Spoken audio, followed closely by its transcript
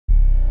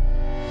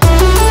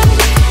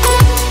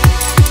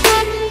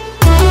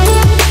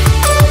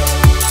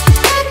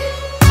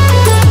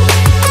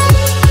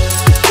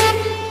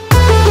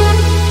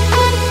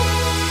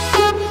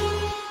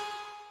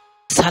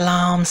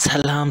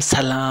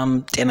ሰላም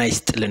ጤና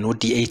ይስጥልን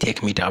ውድ የኢቴክ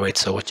ሚዲያ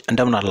ቤተሰቦች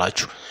እንደምን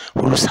አላችሁ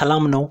ሁሉ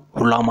ሰላም ነው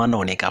ሁሉ አማን ነው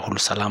እኔ ጋር ሁሉ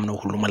ሰላም ነው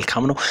ሁሉ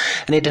መልካም ነው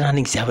እኔ ደህና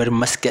ነኝ እግዚአብሔር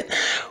ይመስገን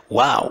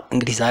ዋው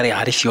እንግዲህ ዛሬ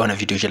አሪፍ የሆነ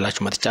ቪዲዮ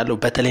ይዤላችሁ መጥቻለሁ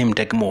በተለይም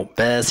ደግሞ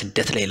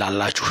በስደት ላይ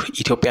ላላችሁ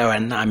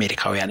ኢትዮጵያውያንና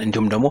አሜሪካውያን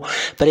እንዲሁም ደግሞ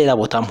በሌላ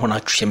ቦታም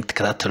ሆናችሁ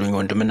የምትከታተሉኝ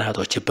ወንድምና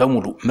እህቶቼ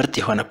በሙሉ ምርጥ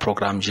የሆነ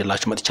ፕሮግራም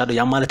ይዤላችሁ መጥቻለሁ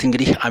ያ ማለት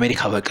እንግዲህ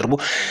አሜሪካ በቅርቡ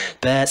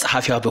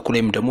በጸሐፊዋ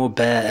በኩልም ደግሞ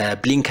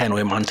በብሊንከን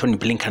ወይም አንቶኒ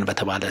ብሊንከን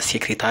በተባለ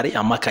ሴክሬታሪ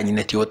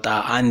አማካኝነት ይወጣ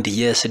አንድ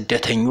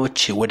የስደተኞች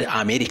ወደ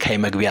አሜሪካ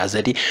የመግቢያ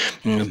ዘዴ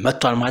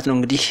መጥቷል ማለት ነው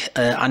እንግዲህ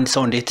አንድ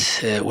ሰው እንዴት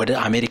ወደ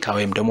አሜሪካ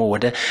ወይም ደግሞ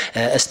ወደ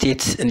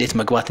ስቴት እንዴት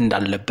መግባት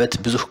እንዳለበት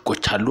ብዙ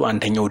ህጎች አሉ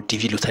አንደኛው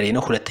ዲቪ ሎተሪ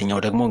ነው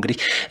ሁለተኛው ደግሞ እንግዲህ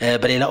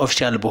በሌላ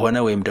ኦፊሻል በሆነ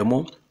ወይም ደግሞ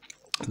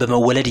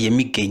በመወለድ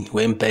የሚገኝ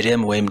ወይም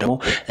በደም ወይም ደግሞ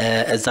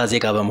እዛ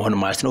ዜጋ በመሆን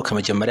ማለት ነው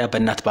ከመጀመሪያ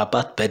በእናት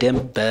ባባት በደም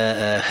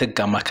በህግ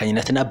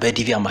አማካኝነትና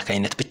በዲቪ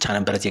አማካኝነት ብቻ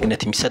ነበር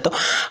ዜግነት የሚሰጠው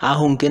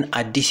አሁን ግን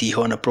አዲስ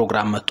የሆነ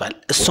ፕሮግራም መጥቷል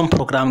እሱም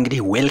ፕሮግራም እንግዲህ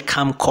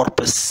ዌልካም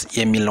ኮርፕስ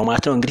የሚል ነው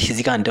ማለት ነው እንግዲህ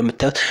እዚህ ጋር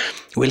እንደምታዩት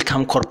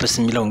ዌልካም ኮርፕስ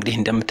የሚለው እንግዲህ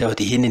እንደምታዩት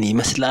ይሄንን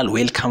ይመስላል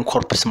ዌልካም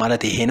ኮርፕስ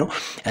ማለት ይሄ ነው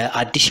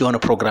አዲስ የሆነ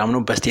ፕሮግራም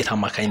ነው በስቴት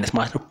አማካኝነት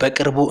ማለት ነው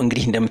በቅርቡ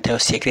እንግዲህ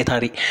እንደምታዩት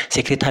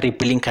ሴክሬታሪ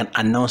ብሊንከን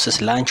announces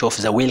launch of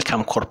the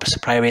welcome corpus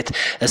private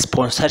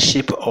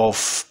sponsorship of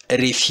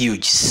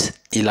refugees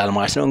ይላል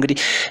ማለት ነው እንግዲህ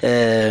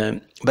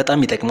በጣም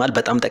ይጠቅማል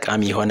በጣም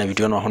ጠቃሚ የሆነ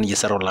ቪዲዮ ነው አሁን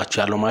እየሰራውላችሁ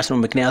ያለው ማለት ነው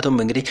ምክንያቱም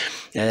እንግዲህ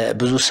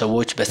ብዙ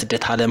ሰዎች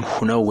በስደት ዓለም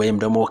ሆነው ወይም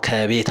ደግሞ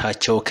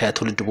ከቤታቸው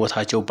ከትውልድ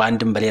ቦታቸው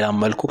ባንድም በሌላ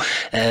መልኩ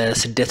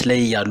ስደት ላይ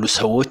ያሉ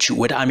ሰዎች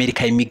ወደ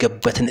አሜሪካ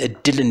የሚገቡበትን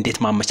እድል እንዴት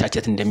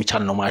ማመቻቸት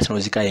እንደሚቻል ነው ማለት ነው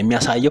እዚህ ጋር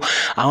የሚያሳየው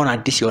አሁን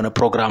አዲስ የሆነ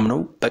ፕሮግራም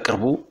ነው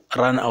በቅርቡ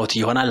run out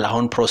ይሆናል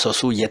አሁን ፕሮሰሱ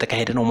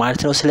እየተካሄደ ነው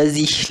ማለት ነው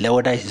ስለዚህ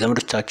ለወዳጅ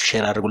ዘመዶቻችሁ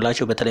ሼር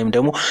አድርጉላችሁ በተለይም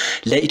ደግሞ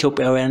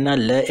ለኢትዮጵያውያንና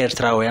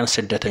ለኤርትራውያን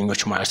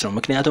ስደተኞች ማለት ነው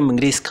ምክንያቱም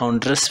እንግዲህ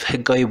እስካሁን ድረስ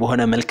ህጋዊ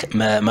በሆነ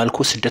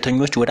መልኩ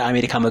ስደተኞች ወደ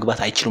አሜሪካ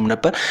መግባት አይችሉም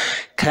ነበር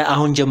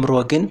ከአሁን ጀምሮ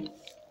ግን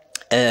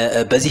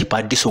በዚህ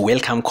በአዲሱ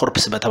ዌልካም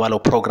ኮርፕስ በተባለው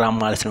ፕሮግራም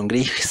ማለት ነው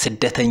እንግዲህ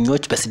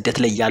ስደተኞች በስደት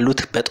ላይ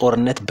ያሉት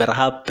በጦርነት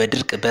በረሃብ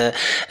በድርቅ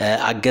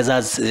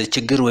በአገዛዝ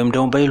ችግር ወይም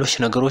ደግሞ በሌሎች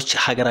ነገሮች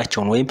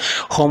ሀገራቸውን ወይም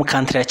ሆም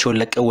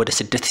ካንትሪያቸውን ለቀው ወደ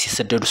ስደት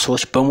ሲሰደዱ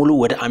ሰዎች በሙሉ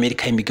ወደ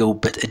አሜሪካ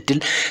የሚገቡበት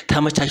እድል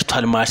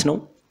ተመቻችቷል ማለት ነው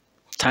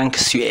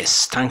ታንክስ ዩኤስ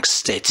ታንክስ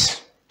ስቴትስ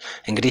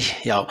እንግዲህ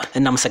ያው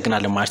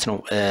እናመሰግናለን ማለት ነው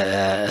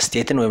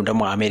ስቴትን ወይም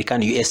ደግሞ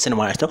አሜሪካን ዩኤስን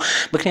ማለት ነው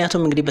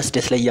ምክንያቱም እንግዲህ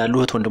በስደት ላይ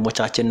ያሉት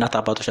ወንድሞቻችን እና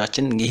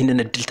አባቶቻችን ይህንን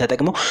እድል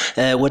ተጠቅመው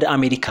ወደ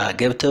አሜሪካ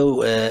ገብተው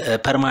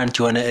ፐርማነንት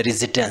የሆነ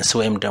ሬዚደንስ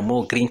ወይም ደግሞ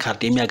ግሪን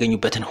ካርድ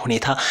የሚያገኙበትን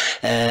ሁኔታ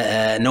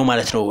ነው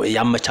ማለት ነው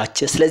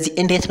ያመቻቸ ስለዚህ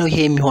እንዴት ነው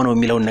ይሄ የሚሆነው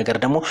የሚለው ነገር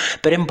ደግሞ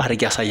በደንብ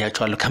አድርጌ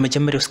ያሳያችኋለሁ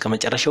ከመጀመሪያው እስከ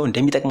መጨረሻው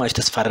እንደሚጠቅማችሁ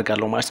ተስፋ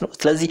አደርጋለሁ ማለት ነው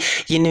ስለዚህ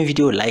ይህንን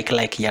ቪዲዮ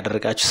ላይክ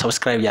ያደረጋችሁ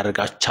ሰብስክራይብ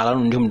ያደረጋችሁ ቻናሉ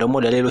እንዲሁም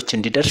ደግሞ ለሌሎች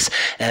እንዲደርስ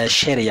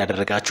ሼር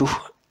ያደረጋችሁ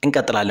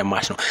እንቀጥላለን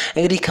ማለት ነው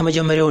እንግዲህ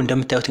ከመጀመሪያው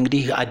እንደምታዩት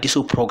እንግዲህ አዲሱ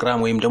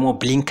ፕሮግራም ወይም ደግሞ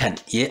ብሊንከን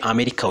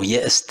የአሜሪካው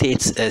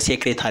የስቴት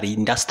ሴክሬታሪ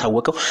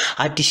እንዳስታወቀው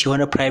አዲስ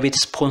የሆነ ፕራይቬት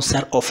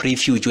ስፖንሰር ኦፍ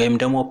ሪፊውጅ ወይም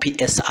ደግሞ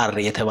PSR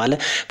የተባለ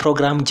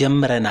ፕሮግራም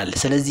ጀምረናል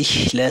ስለዚህ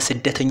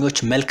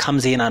ለስደተኞች መልካም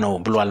ዜና ነው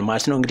ብሏል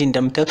ማለት ነው እንግዲህ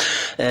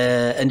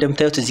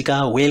እንደምታዩት እዚህ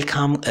ጋር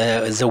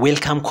the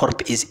welcome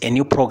corp is a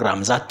new program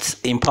that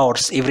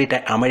empowers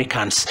everyday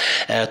Americans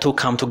to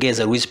come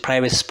together with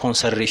private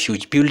sponsor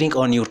refuge building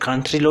on your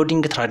country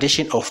loading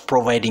tradition of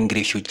providing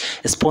refuge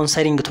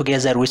sponsoring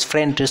together with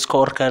friends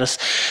coworkers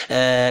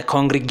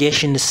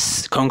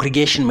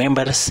congregation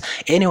members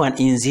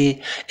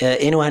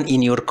anyone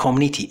in your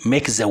community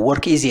makes the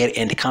work easier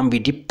and can be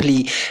deeply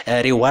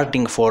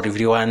rewarding for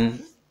everyone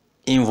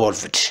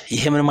involved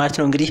ይሄ ምን ማለት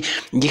ነው እንግዲህ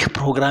ይህ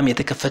ፕሮግራም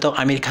የተከፈተው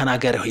አሜሪካን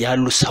ሀገር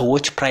ያሉ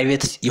ሰዎች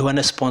ፕራይቬት የሆነ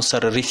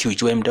ስፖንሰር ሪፊውጅ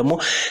ወይም ደግሞ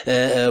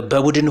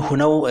በቡድን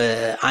ሆነው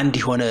አንድ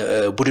የሆነ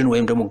ቡድን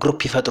ወይም ደግሞ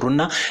ግሩፕ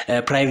ይፈጥሩና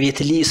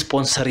ፕራይቬትሊ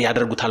ስፖንሰር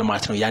ያደርጉታል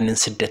ማለት ነው ያንን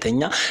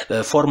ስደተኛ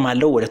ፎርም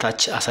አለው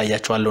ወደታች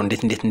አሳያችኋለሁ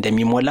እንዴት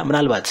እንደሚሞላ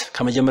ምናልባት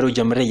ከመጀመሪያው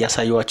ጀምሬ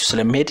ያሳየዋችሁ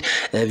ስለሚሄድ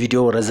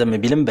ቪዲዮ ረዘም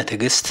ቢልም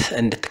በትግስት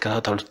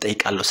እንድትከታተሉ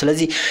ጠይቃለሁ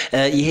ስለዚህ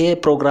ይሄ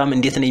ፕሮግራም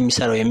እንዴት ነው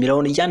የሚሰራው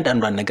የሚለውን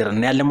እያንዳንዱን ነገር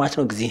እናያለን ማለት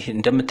ነው ግዜ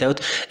እንደምታዩት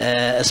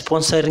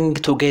sponsoring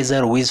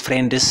together with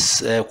friends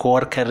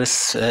coworkers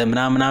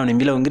ምናምን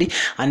የሚለው እንግዲህ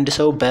አንድ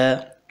ሰው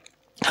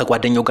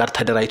ከጓደኛው ጋር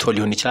ተደራይቶ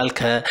ሊሆን ይችላል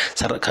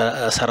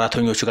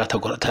ከሰራተኞቹ ጋር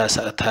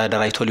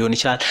ተደራይቶ ሊሆን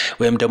ይችላል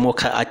ወይም ደግሞ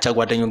ከአቻ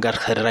ጓደኛው ጋር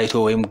ተደራይቶ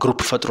ወይም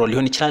ግሩፕ ፈጥሮ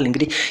ሊሆን ይችላል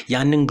እንግዲህ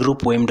ያንን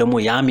ግሩፕ ወይም ደግሞ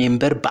ያ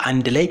ሜምበር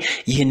በአንድ ላይ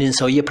ይህንን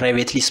ሰውዬ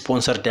ፕራይቬትሊ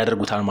ስፖንሰርድ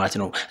ያደርጉታል ማለት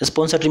ነው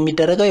ስፖንሰርድ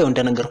የሚደረገው ያው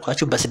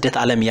እንደነገርኳችሁ በስደት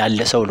ዓለም ያለ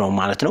ሰው ነው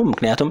ማለት ነው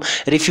ምክንያቱም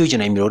ሪፊውጅ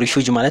ነው የሚለው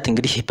ሪፊውጅ ማለት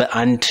እንግዲህ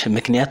በአንድ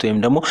ምክንያት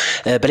ወይም ደግሞ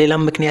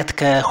በሌላም ምክንያት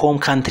ከሆም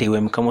ካንትሪ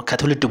ወይም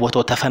ከትውልድ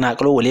ቦታው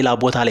ተፈናቅሎ ሌላ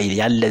ቦታ ላይ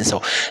ያለን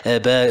ሰው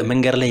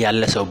በመንገር ላይ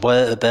ያለ ሰው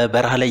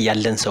በበረሃ ላይ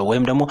ያለን ሰው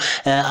ወይም ደግሞ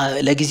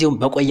ለጊዜው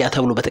መቆያ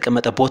ተብሎ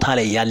በተቀመጠ ቦታ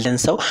ላይ ያለን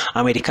ሰው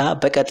አሜሪካ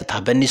በቀጥታ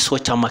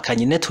በእነሱዎች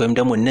አማካኝነት ወይም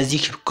ደግሞ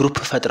እነዚህ ግሩፕ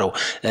ፈጥረው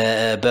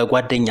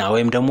በጓደኛ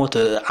ወይም ደግሞ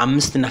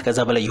 5 እና ከዛ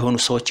በላይ የሆኑ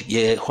ሰዎች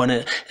የሆነ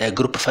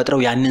ግሩፕ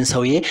ፈጥረው ያንን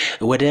ሰውዬ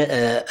ወደ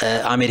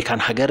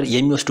አሜሪካን ሀገር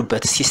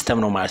የሚወስዱበት ሲስተም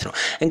ነው ማለት ነው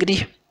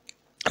እንግዲህ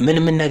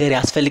ምን ነገር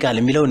ያስፈልጋል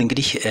የሚለውን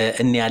እንግዲህ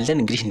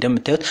እንያለን እንግዲህ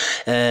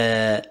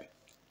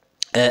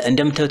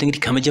እንደምታዩት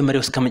እንግዲህ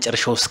ከመጀመሪያው እስከ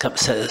መጨረሻው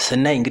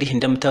ስናይ እንግዲህ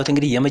እንደምታዩት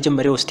እንግዲህ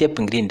የመጀመሪያው ስቴፕ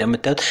እንግዲህ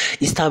እንደምታዩት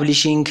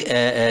establishing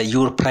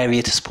your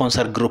private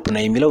sponsor group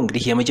ነው የሚለው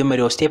እንግዲህ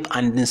የመጀመሪያው ስቴፕ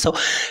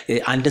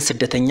አንድን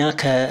ስደተኛ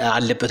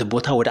ከአለበት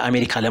ቦታ ወደ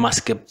አሜሪካ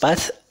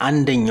ለማስገባት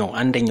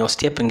አንደኛው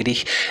ስቴፕ እንግዲህ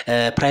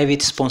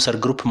private sponsor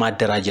group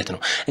ማደራጀት ነው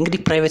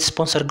እንግዲህ private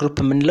sponsor group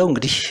ምንለው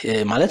እንግዲህ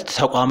ማለት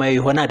ተቋማዊ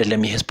የሆነ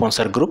አይደለም ይሄ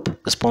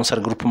sponsor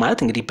group ማለት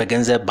እንግዲህ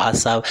በገንዘብ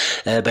በሐሳብ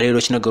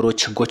በሌሎች ነገሮች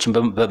ህጎችን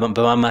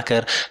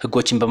በማማከር ህጎችን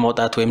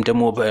በማውጣት ወይም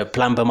ደግሞ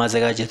ፕላን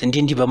በማዘጋጀት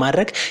እንዲህ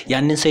በማድረግ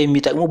ያንን ሰው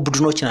የሚጠቅሙ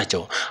ቡድኖች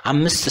ናቸው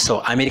 5 ሰው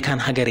አሜሪካን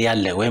ሀገር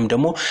ያለ ወይም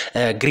ደግሞ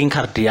ግሪን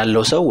ካርድ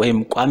ያለው ሰው ወይም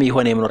ቋሚ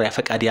የሆነ የመኖሪያ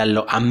ፈቃድ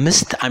ያለው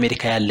 5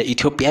 አሜሪካ ያለ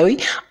ኢትዮጵያዊ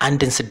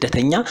አንድን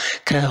ስደተኛ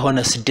ከሆነ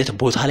ስደት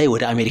ቦታ ላይ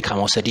ወደ አሜሪካ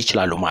መውሰድ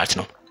ይችላሉ ማለት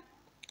ነው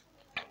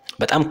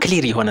በጣም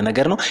ክሊር የሆነ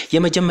ነገር ነው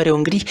የመጀመሪያው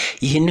እንግዲህ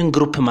ይህንን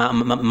ግሩፕ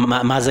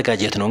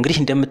ማዘጋጀት ነው እንግዲህ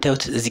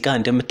እንደምታዩት እዚህ ጋር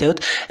እንደምታዩት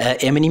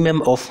a minimum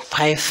of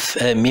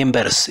 5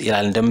 members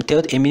ይላል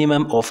እንደምታዩት a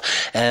minimum of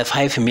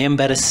 5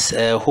 members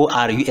who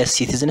are US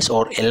citizens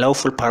or a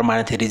lawful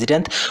permanent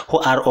resident who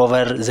are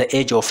over the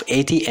age of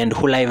 80 and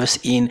who lives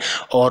in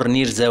or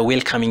near the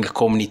welcoming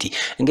community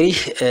እንግዲህ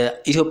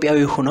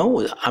ኢትዮጵያዊ ሆነው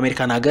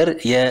አሜሪካን ሀገር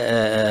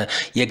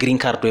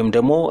የግሪን ካርድ ወይም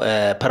ደግሞ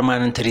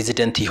permanent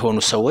resident የሆኑ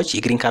ሰዎች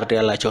የግሪን ካርድ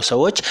ያላቸው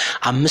ሰዎች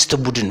 5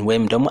 ቡድን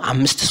ወይም ደግሞ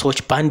 5 ሰዎች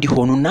ባንድ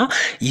ሆኑና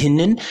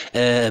ይህንን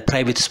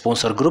ፕራይቬት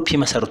ስፖንሰር ግሩፕ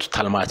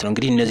ይመሰርቱታል ማለት ነው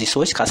እንግዲህ እነዚህ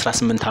ሰዎች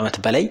ከ18 አመት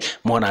በላይ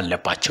መሆን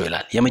አለባቸው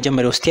ይላል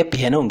የመጀመሪያው ስቴፕ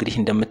ይሄ ነው እንግዲህ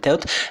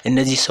እንደምታዩት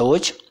እነዚህ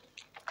ሰዎች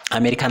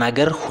አሜሪካን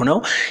ሀገር ሆነው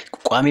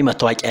ቋሚ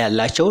መታወቂያ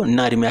ያላቸው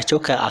እና እድሜያቸው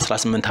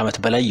ከ18 አመት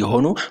በላይ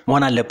የሆኑ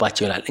መሆን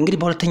አለባቸው ይላል እንግዲህ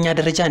በሁለተኛ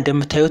ደረጃ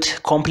እንደምታዩት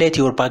complete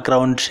your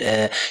background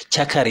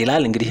checker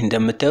ይላል እንግዲህ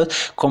እንደምታዩት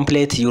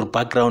complete your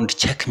background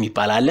check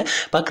የሚባል አለ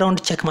background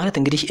check ማለት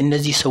እንግዲህ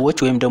እነዚህ ሰዎች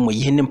ወይም ደግሞ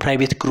ይህንን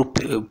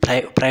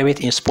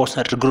private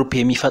sponsor group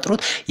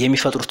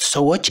የሚፈጥሩት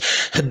ሰዎች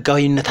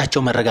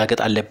ህጋዊነታቸው መረጋገጥ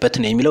አለበት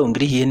ነው የሚለው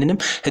እንግዲህ ይህንንም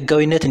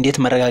ህጋዊነት እንዴት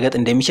መረጋገጥ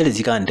እንደሚችል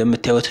እዚህ ጋር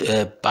እንደምታዩት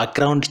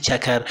background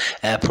checker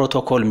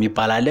protocol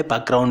የሚባል አለ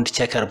background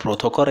checker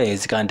protocol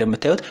እዚህ ጋር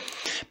እንደምታዩት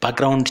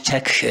background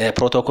check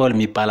protocol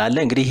የሚባል አለ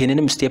እንግዲህ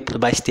ይሄንንም ስቴፕ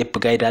ባይ ስቴፕ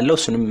ጋይድ አለው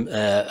እሱንም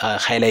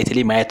ሃይላይት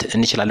ላይ ማየት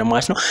እንችላለን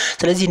ማለት ነው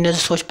ስለዚህ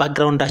እነዚህ ሰዎች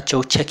ባክግራውንዳቸው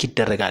ቼክ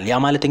ይደረጋል ያ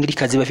ማለት እንግዲህ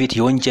ከዚህ በፊት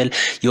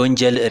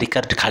የወንጀል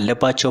ሪከርድ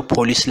ካለባቸው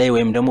ፖሊስ ላይ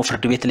ወይም ደግሞ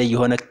ፍርድ ቤት ላይ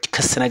የሆነ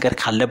ክስ ነገር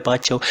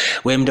ካለባቸው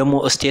ወይም ደግሞ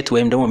ስቴት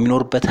ወይም ደግሞ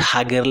የሚኖርበት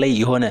ሀገር ላይ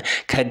የሆነ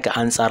ከህግ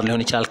አንፃር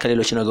ሊሆን ይችላል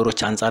ከሌሎች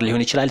ነገሮች አንፃር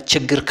ሊሆን ይችላል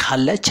ችግር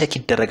ካለ ቼክ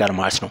ይደረጋል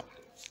ማለት ነው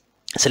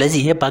ስለዚህ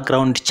ይሄ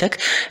ባክግራውንድ ቼክ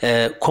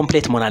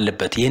ኮምፕሊት መሆን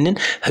አለበት ይሄንን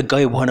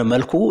ህጋዊ በሆነ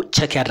መልኩ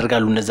ቼክ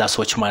ያደርጋሉ እነዛ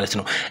ሰዎች ማለት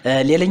ነው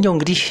ሌላኛው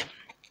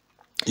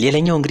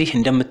እንግዲህ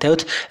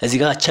እንደምታዩት እዚህ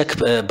ጋር ቼክ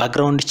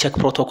ባክግራውንድ ቼክ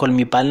ፕሮቶኮል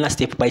የሚባልና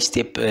ስቴፕ ባይ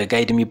ስቴፕ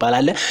ጋይድ የሚባል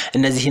አለ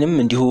እነዚህንም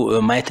እንዲሁ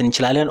ማየት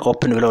እንችላለን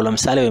ኦፕን ብለው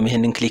ለምሳሌ ወይም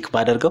ይሄንን ክሊክ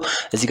ባደርገው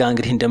እዚህ ጋር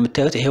እንግዲህ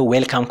እንደምታዩት ይሄ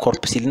ዌልካም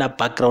ኮርፕስ ይልና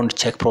ባክግራውንድ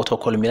ቼክ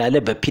ፕሮቶኮል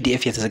የሚላለ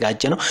በፒዲኤፍ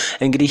የተዘጋጀ ነው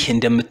እንግዲህ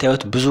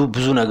እንደምታዩት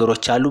ብዙ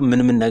ነገሮች አሉ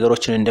ምን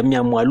ነገሮችን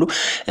እንደሚያሟሉ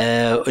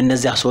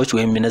እነዚያ ሰዎች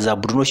ወይም እነዛ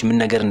ቡድኖች ምን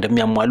ነገር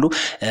እንደሚያሟሉ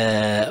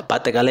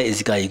በአጠቃላይ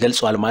እዚህ ጋር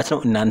ይገልጻል ማለት ነው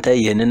እናንተ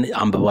ይሄንን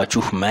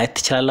አንብባችሁ ማየት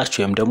ትችላላችሁ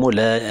ወይም ደግሞ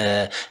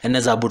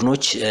ለእነዛ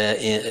ቡድኖች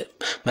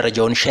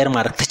መረጃውን ሼር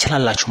ማድረግ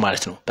ትችላላችሁ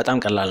ማለት ነው በጣም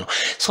ቀላል ነው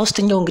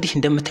ሶስተኛው እንግዲህ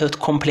እንደምታዩት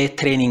ኮምፕሊት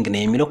ትሬኒንግ ነው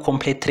የሚለው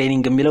ኮምፕሊት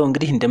ትሬኒንግ የሚለው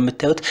እንግዲህ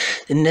እንደምታዩት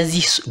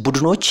እነዚህ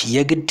ቡድኖች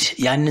የግድ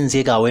ያንን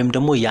ዜጋ ወይም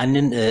ደግሞ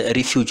ያንን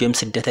ሪፊውጂ ወይም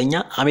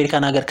ስደተኛ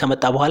አሜሪካን ሀገር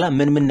ከመጣ በኋላ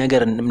ምን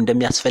ነገር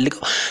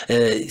እንደሚያስፈልገው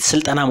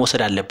ስልጠና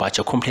መውሰድ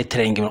አለባቸው ኮምፕሊት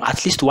ትሬኒንግ ነው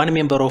አትሊስት one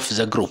member of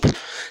the group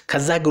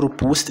ከዛ ግሩፕ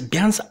ውስጥ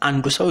ቢያንስ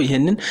አንዱ ሰው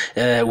ይሄንን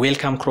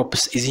ዌልካም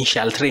ክሮፕስ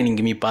ኢኒሺያል ትሬኒንግ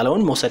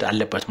የሚባለውን መውሰድ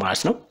አለበት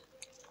ማለት ነው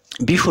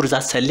before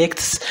that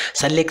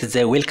select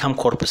the welcome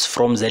corpus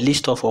from the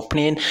list of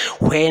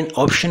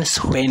options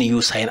when you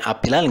sign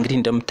up ይላል እንግዲህ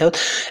እንደምታዩት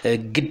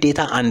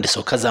ግዴታ አንድ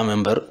ሰው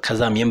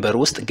ከዛ ሜምበር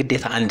ውስጥ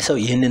ግዴታ አንድ ሰው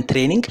ይህንን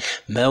ትሬኒንግ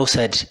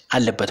መውሰድ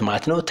አለበት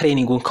ማለት ነው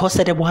ትሬኒንጉን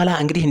ከወሰደ በኋላ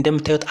እንግዲህ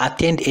እንደምታዩት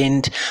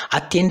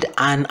attend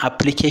an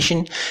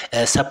application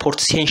support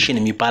session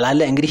የሚባል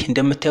አለ እንግዲህ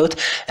እንደምታዩት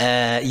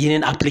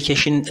ይህንን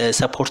application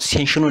support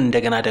sessionን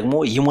እንደገና ደግሞ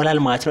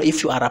ይሞላል ማለት ነው if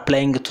you are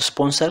applying to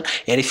sponsor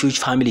a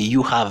refugee family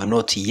you have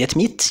not yet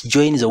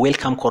join the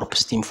welcome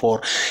corpus team for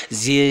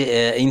the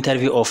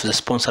interview of the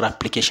sponsor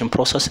application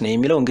process ነው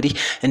የሚለው እንግዲህ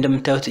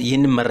እንደምታዩት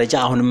ይህንን መረጃ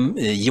አሁንም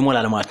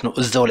ይሞላል ማለት ነው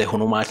እዛው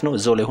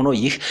ላይ ሆኖ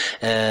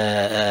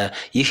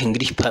ይህ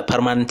እንግዲህ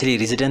permanently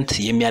resident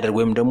የሚያደርግ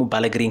ወይም ደግሞ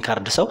ባለ ግሪን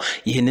ካርድ ሰው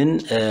ይህንን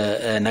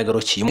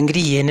ነገሮች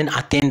እንግዲህ ይህንን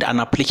attend an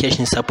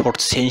application support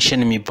session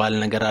የሚባል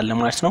ነገር አለ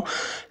ማለት ነው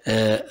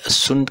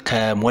እሱን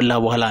ከሞላ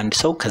በኋላ አንድ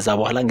ሰው ከዛ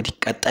በኋላ እንግዲህ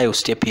ቀጣዩ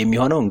ስቴፕ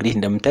የሚሆነው እንግዲህ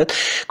እንደምታዩት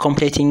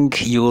completing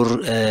your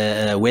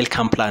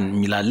welcome plan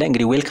የሚላለ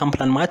እንግዲህ welcome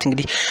plan ማለት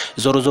እንግዲህ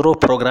ዞሮ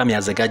ፕሮግራም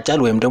ያዘጋጃል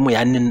ወይም ደግሞ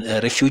ያንን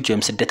ሪፊውጂ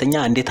ወይም ስደተኛ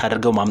እንዴት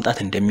አድርገው ማምጣት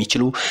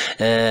እንደሚችሉ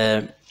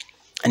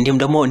እንዲሁም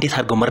ደግሞ እንዴት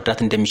አድርገው መርዳት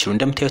እንደሚችሉ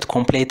እንደምታዩት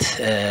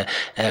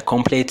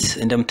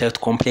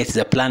complete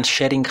the plan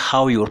sharing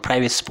how your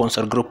private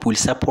sponsor group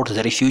will support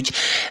the refugee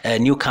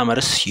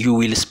newcomers you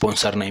will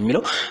sponsor ነው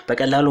የሚለው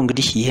በቀላሉ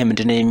እንግዲህ ይሄ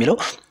ምንድነው የሚለው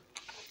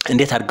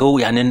እንዴት አድርገው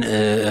ያንን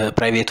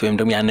ፕራይቬት ወይም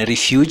ደግሞ ያንን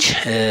ሪፊውጅ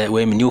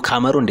ወይም ኒው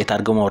ካመሩ እንዴት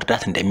አድርገው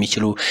ማወርዳት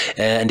እንደሚችሉ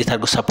እንዴት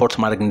አድርገው ሰፖርት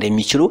ማድረግ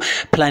እንደሚችሉ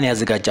ፕላን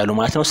ያዘጋጃሉ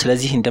ማለት ነው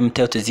ስለዚህ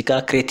እንደምታዩት እዚህ ጋር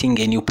creating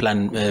a new plan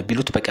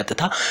ቢሉት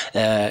በቀጥታ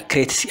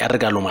ክሬት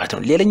ያደርጋሉ ማለት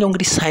ነው ሌላኛው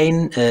እንግዲህ ሳይን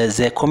ዘ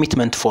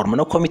ኮሚትመንት ፎርም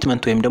ነው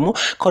ኮሚትመንት ወይም ደግሞ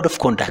ኮድ ኦፍ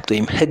ኮንዳክት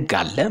ወይም ህግ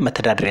አለ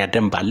መተዳደሪያ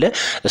ደንብ አለ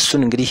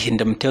እሱን እንግዲህ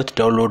እንደምታዩት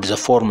ዳውንሎድ ዘ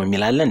ፎርም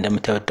የሚላለ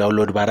እንደምታዩት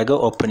ዳውንሎድ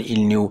ባረጋው ኦፕን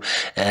ኢን ኒው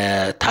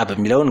ታብ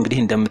የሚለው እንግዲህ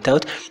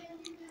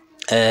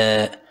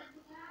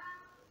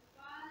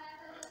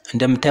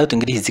እንደምታዩት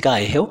እንግዲህ እዚህ ጋር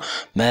ይሄው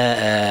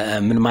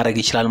ምን ማድረግ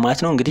ይችላል ማለት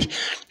ነው እንግዲህ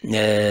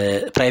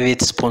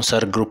ፕራይቬት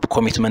ስፖንሰር ግሩፕ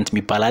ኮሚትመንት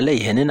የሚባል አለ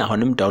ይሄንን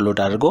አሁንም ዳውንሎድ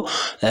አድርጎ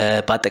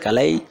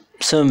በአጠቃላይ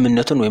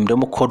ስምምነቱን ወይም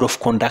ደግሞ ኮድ ኦፍ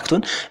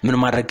ኮንዳክቱን ምን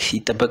ማድረግ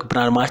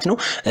ይተበቅብናል ማለት ነው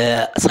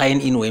ሳይን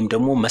ኢን ወይም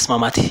ደግሞ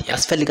መስማማት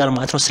ያስፈልጋል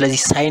ማለት ነው ስለዚህ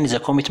ሳይን ዘ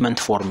ኮሚትመንት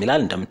ፎርም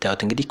ይላል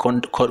እንደምታዩት እንግዲህ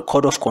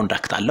ኮድ ኦፍ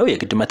ኮንዳክት አለው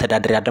የግድ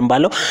መተዳደሪያ ደንብ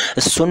አለው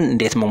እሱን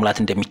እንዴት መሙላት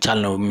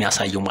እንደሚቻል ነው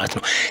የሚያሳየው ማለት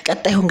ነው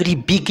ቀጣዩ እንግዲህ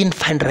ቢጊን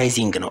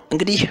ፈንድራይዚንግ ነው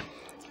እንግዲህ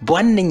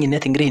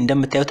በዋነኝነት እንግዲህ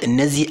እንደምታዩት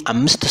እነዚህ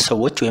 5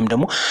 ሰዎች ወይም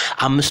ደግሞ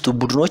 5ቱ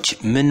ቡድኖች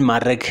ምን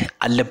ማድረግ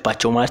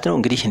አለባቸው ማለት ነው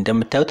እንግዲህ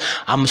እንደምታዩት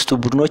 5ቱ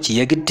ቡድኖች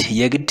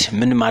የግድ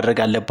ምን ማድረግ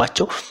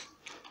አለባቸው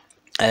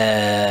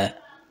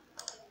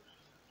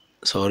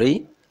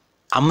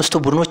አምስቱ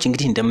ቡድኖች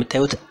እንግዲህ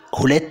እንደምታዩት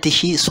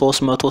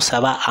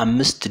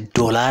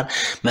 $2375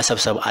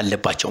 መሰብሰብ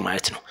አለባቸው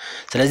ማለት ነው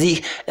ስለዚህ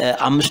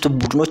አምስቱ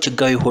ቡድኖች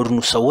ህጋዊ ሆኑ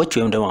ሰዎች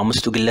ወይም ደግሞ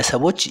አምስቱ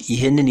ግለሰቦች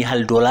ይሄንን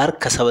ያህል ዶላር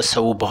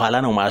ከሰበሰቡ በኋላ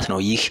ነው ማለት ነው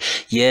ይህ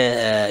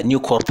የኒው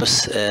ኮርፕስ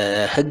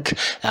ህግ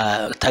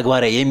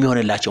ተግባራዊ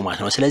የሚሆንላቸው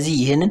ማለት ነው ስለዚህ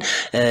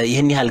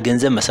ይሄን ያህል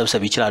ገንዘብ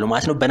መሰብሰብ ይችላሉ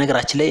ማለት ነው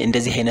በነገራችን ላይ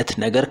እንደዚህ አይነት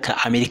ነገር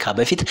ከአሜሪካ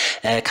በፊት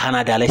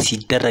ካናዳ ላይ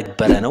ሲደረግ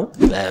በረ ነው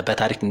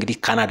በታሪክ እንግዲህ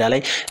ካናዳ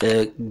ላይ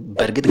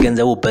በርግጥ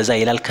ገንዘቡ በዛ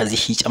ይላል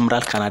ከዚህ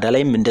ይጨምራል ካናዳ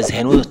ላይም እንደዚህ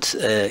አይነት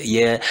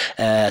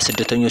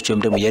የስደተኞች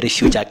ወይም ደግሞ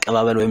የሪፊውጅ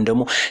አቀባበል ወይም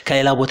ደግሞ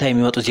ከሌላ ቦታ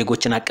የሚመጡ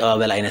ዜጎችን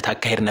አቀባበል አይነት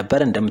አካሄድ ነበር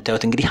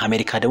እንደምታዩት እንግዲህ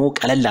አሜሪካ ደግሞ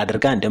ቀለል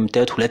አድርጋ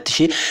እንደምታዩት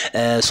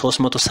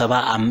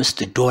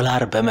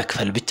 $2375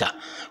 በመክፈል ብቻ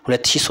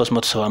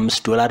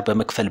 $2375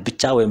 በመክፈል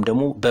ብቻ ወይም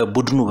ደግሞ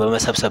በቡድኑ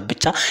በመሰብሰብ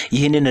ብቻ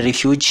ይህንን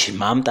ሪፊውጅ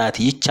ማምጣት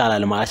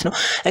ይቻላል ማለት ነው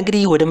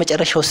እንግዲህ ወደ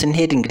መጨረሻው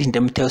ስንሄድ እንግዲህ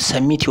እንደምታዩት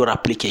ሰሚት ዩር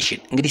አፕሊኬሽን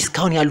እንግዲህ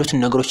እስካሁን ያሉትን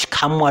ነገሮች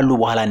ካሟሉ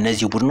በኋላ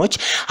እነዚህ ቡድኖች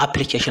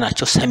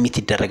አፕሊኬሽናቸው ሰሚት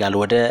ይደረጋል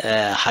ወደ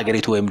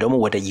ሀገሪቱ ወይም ደግሞ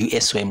ወደ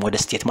ዩኤስ ወይም ወደ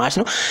ስቴት ማለት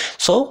ነው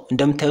ሶ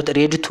እንደምታዩት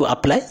ready to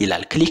apply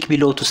ይላል click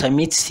below to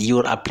submit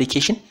your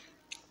application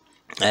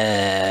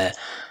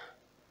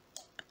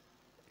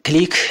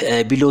click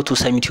below to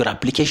submit your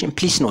application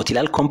please note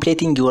ይላል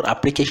completing your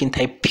application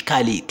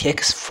typically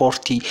takes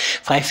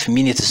 45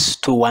 minutes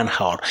to 1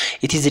 hour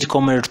it is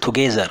recommended to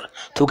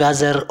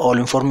gather all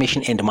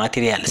information and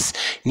materials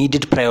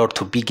needed prior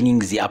to beginning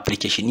the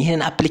application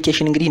ይሄን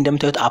አፕሊኬሽን እንግዲህ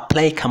እንደምታዩት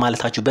አፕላይ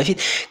ከማለታችሁ በፊት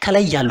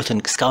ከላይ ያሉትን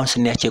እስካሁን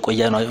ስናያቸው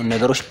የቆየኑ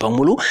ነገሮች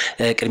በሙሉ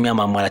ቅድሚያ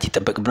ማሟላት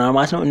ይተበቅብናል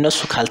ማለት ነው እነሱ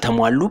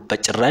ካልተሟሉ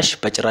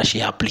በጭራሽ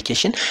ይሄ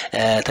አፕሊኬሽን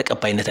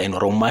ተቀባይነት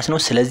አይኖርም ማለት ነው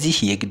ስለዚህ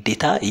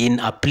የግዴታ ይሄን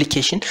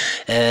አፕሊኬሽን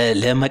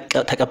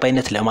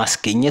ተቀባይነት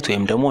ለማስገኘት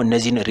ወይም ደግሞ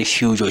እነዚህን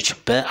ሪፊውጆች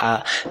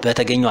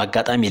በተገኘው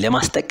አጋጣሚ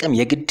ለማስጠቀም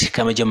የግድ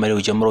ከመጀመሪያው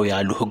ጀምሮ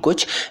ያሉ ህጎች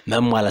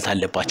መሟላት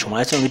አለባቸው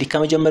ማለት ነው እንግዲህ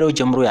ከመጀመሪያው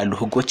ጀምሮ ያሉ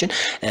ህጎችን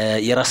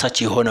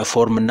የራሳቸው የሆነ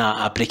ፎርም እና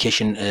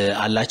አፕሊኬሽን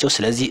አላቸው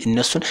ስለዚህ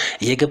እነሱን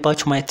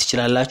እየገባችሁ ማየት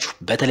ትችላላችሁ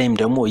በተለይም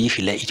ደግሞ ይህ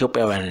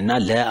ለኢትዮጵያውያን እና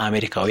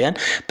ለአሜሪካውያን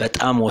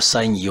በጣም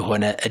ወሳኝ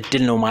የሆነ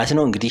እድል ነው ማለት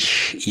ነው እንግዲህ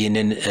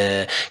ይህንን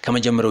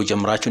ከመጀመሪያው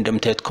ጀምራችሁ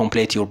እንደምታዩት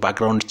complete your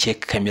background check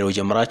ከሚለው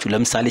ጀምራችሁ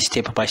ለምሳሌ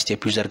step by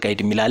step user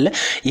guide የሚላለ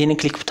ይሄንን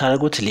ክሊክ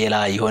ብታደርጉት ሌላ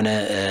የሆነ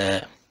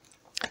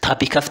ታፕ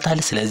ይከፍታል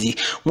ስለዚህ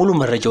ሙሉ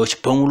መረጃዎች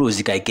በሙሉ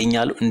እዚህ ጋር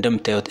ይገኛሉ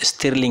እንደምታዩት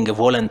ስተርሊንግ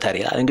ቮለንተሪ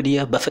እንግዲህ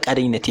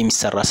በፈቃደኝነት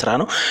የሚሰራ ስራ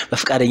ነው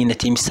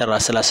በፈቃደኝነት የሚሰራ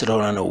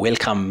ስለሆነ ነው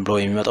ዌልካም ብሎ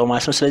የሚመጣው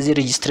ማለት ነው ስለዚህ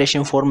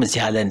ሬጂስትሬሽን ፎርም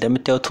እዚህ አለ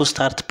እንደምታዩት to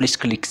start please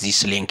click this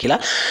link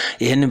ይላል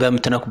ይሄንን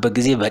በመተነኩበት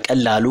ጊዜ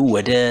በቀላሉ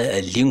ወደ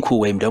ሊንኩ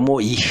ወይም ደግሞ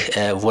ይህ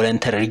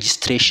ቮለንተሪ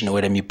ሬጂስትሬሽን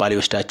ወደሚባል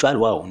ይወስዳችኋል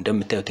ዋው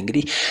እንደምታዩት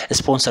እንግዲህ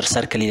ስፖንሰር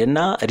ሰርክል ይልና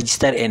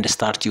register and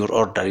start your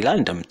order ይላል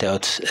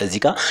እንደምታዩት እዚህ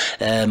ጋር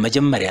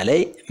መጀመሪያ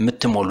ላይ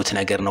የምትሞሉት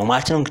ነገር ነው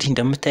ማለት ነው እንግዲህ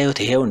እንደምታዩት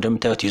ይሄው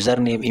እንደምታዩት ዩዘር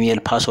ኔም ኢሜል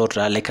ፓስወርድ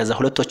አለ ከዛ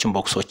ሁለቶችን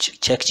ቦክሶች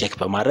ቼክ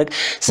በማድረግ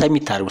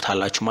ሰብሚት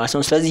ታደርጉታላችሁ ማለት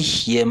ነው ስለዚህ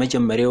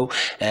የመጀመሪያው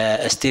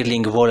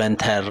ስተርሊንግ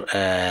ቮለንተር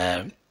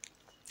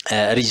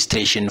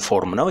ሬጂስትሬሽን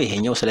ፎርም ነው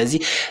ይሄኛው ስለዚህ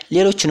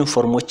ሌሎችንም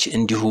ፎርሞች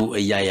እንዲሁ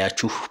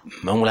ያያችሁ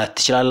መሙላት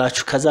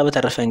ትችላላችሁ ከዛ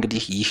በተረፈ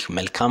እንግዲህ ይህ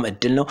መልካም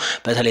እድል ነው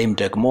በተለይም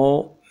ደግሞ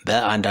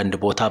በአንዳንድ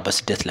ቦታ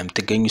በስደት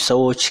ለምትገኙ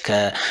ሰዎች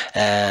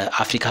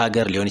ከአፍሪካ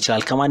ሀገር ሊሆን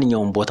ይችላል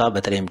ከማንኛውም ቦታ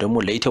በተለይም ደግሞ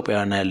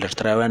ለኢትዮጵያውያንና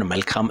ለኤርትራውያን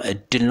መልካም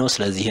እድል ነው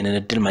ስለዚህ ይህንን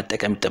እድል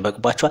መጠቀም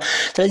ይጠበቅባቸዋል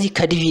ስለዚህ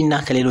ከዲቪና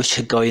ከሌሎች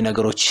ህጋዊ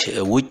ነገሮች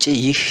ውጪ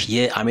ይህ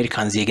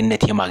የአሜሪካን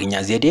ዜግነት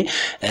የማግኛ ዘዴ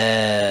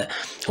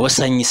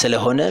ወሳኝ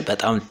ስለሆነ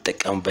በጣም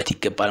ተጠቀሙበት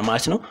ይገባል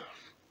ማለት ነው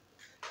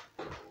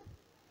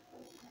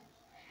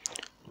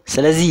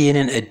ስለዚህ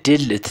ይህንን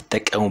እድል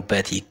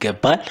ልትጠቀሙበት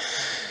ይገባል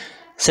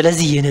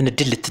ስለዚህ ይህንን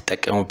እድል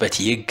ልትጠቀሙበት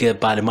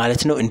ይገባል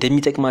ማለት ነው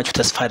እንደሚጠቅማችሁ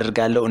ተስፋ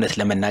አደርጋለሁ እውነት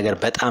ለመናገር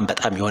በጣም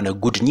የሆነ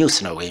ጉድ ኒውስ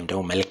ነው ወይም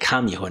ደግሞ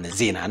መልካም የሆነ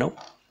ዜና ነው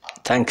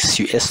ታንክስ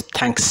ዩኤስ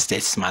ታንክስ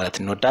ስቴትስ ማለት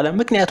እንወዳለን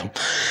ምክንያቱም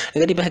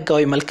እንግዲህ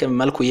በህጋዊ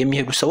መልኩ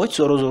የሚሄዱ ሰዎች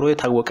ዞሮ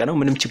የታወቀ ነው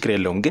ምንም ችግር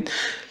የለውም ግን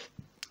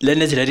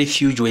ለነዚህ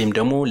ለሪፊውጅ ወይም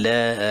ደግሞ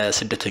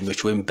ለስደተኞች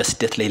ወይም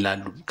በስደት ላይ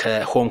ላሉ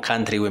ከሆም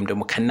ካንትሪ ወይም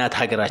ደግሞ ከናት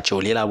ሀገራቸው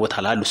ሌላ ቦታ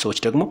ላሉ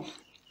ሰዎች ደግሞ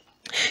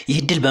ይህ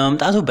እድል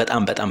በመምጣቱ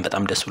በጣም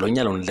ደስ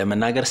ብሎኛል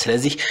ለመናገር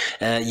ስለዚህ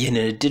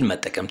ይህንን እድል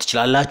መጠቀም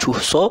ትችላላችሁ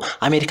ሶ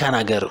አሜሪካን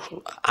ሀገር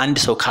አንድ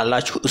ሰው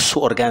ካላችሁ እሱ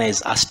ኦርጋናይዝ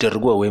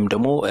አስደርጎ ወይም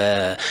ደግሞ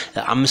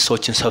 5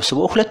 ሰዎችን ሰብስቦ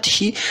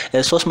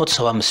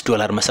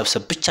 $2375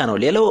 መሰብሰብ ብቻ ነው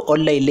ሌላው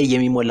ኦንላይን ላይ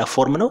የሚሞላ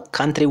ፎርም ነው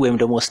ካንትሪ ወይም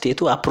ደግሞ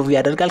ስቴቱ አፕሩቭ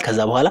ያደርጋል ከዛ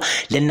በኋላ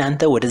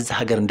ለእናንተ ወደዛ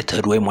ሀገር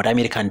እንድትሄዱ ወይም ወደ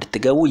አሜሪካ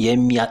እንድትገቡ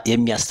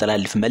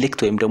የሚያስተላልፍ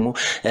መልእክት ወይም ደግሞ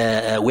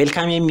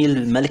ዌልካም የሚል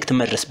መልእክት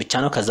መድረስ ብቻ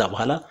ነው ከዛ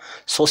በኋላ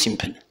ሶ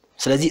ሲምፕል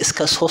ስለዚህ እስከ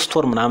 3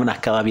 ወር ምናምን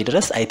አካባቢ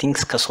ድረስ አይ ቲንክ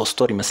እስከ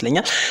 3 ወር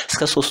ይመስለኛል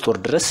እስከ 3 ወር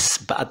ድረስ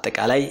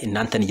በአጠቃላይ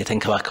እናንተን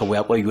እየተንከባከቡ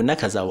ያቆዩና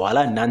ከዛ በኋላ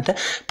እናንተ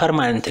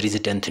ፐርማነንት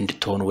ሬዚደንት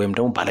እንድትሆኑ ወይም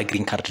ደግሞ ባለ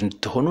ግሪን ካርድ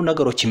እንድትሆኑ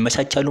ነገሮች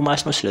ይመቻቻሉ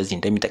ማለት ነው ስለዚህ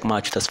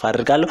እንደሚጠቅማችሁ ተስፋ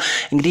አደርጋለሁ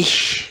እንግዲህ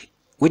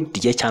ውድ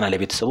የቻናል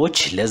ቤተሰቦች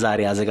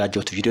ለዛሬ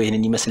ያዘጋጀሁት ቪዲዮ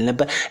ይሄንን ይመስል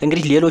ነበር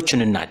እንግዲህ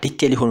ሌሎችንና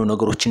ዲቴል የሆኑ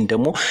ነገሮችን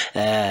ደግሞ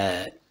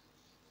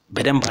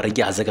በደንብ አድርጌ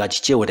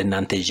አዘጋጅቼ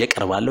ወደናንተ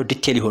ይቀርባለሁ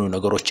ዲቴል የሆኑ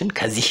ነገሮችን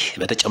ከዚህ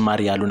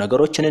በተጨማሪ ያሉ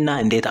ነገሮችንና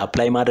እንዴት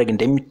አፕላይ ማድረግ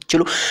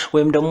እንደሚችሉ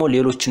ወይም ደግሞ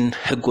ሌሎችን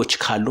ህጎች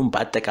ካሉም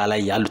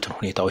በአጠቃላይ ያሉትን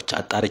ሁኔታዎች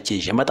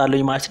አጣርቼ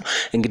ይመጣለሁ ማለት ነው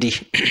እንግዲህ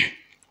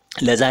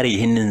ለዛሬ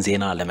ይህንን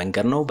ዜና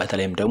ለመንገር ነው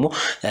በተለይም ደግሞ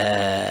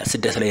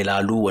ስደት ላይ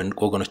ላሉ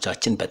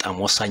ወገኖቻችን በጣም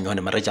ወሳኝ የሆነ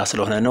መረጃ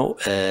ስለሆነ ነው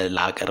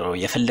ላቀርበው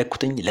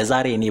የፈለኩትኝ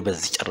ለዛሬ እኔ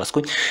በዚህ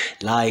ጨረስኩኝ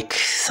ላይክ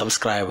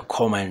ሰብስክራይብ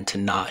ኮሜንት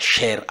እና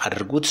ሼር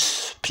አድርጉት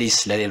ፕሊዝ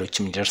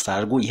ለሌሎችም እንዲደርስ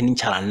አድርጉ ይህንን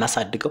ቻናል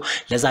እናሳድገው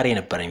ለዛሬ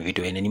የነበረኝ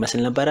ቪዲዮ ይህንን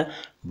ይመስል ነበር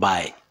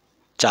ባይ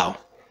ቻው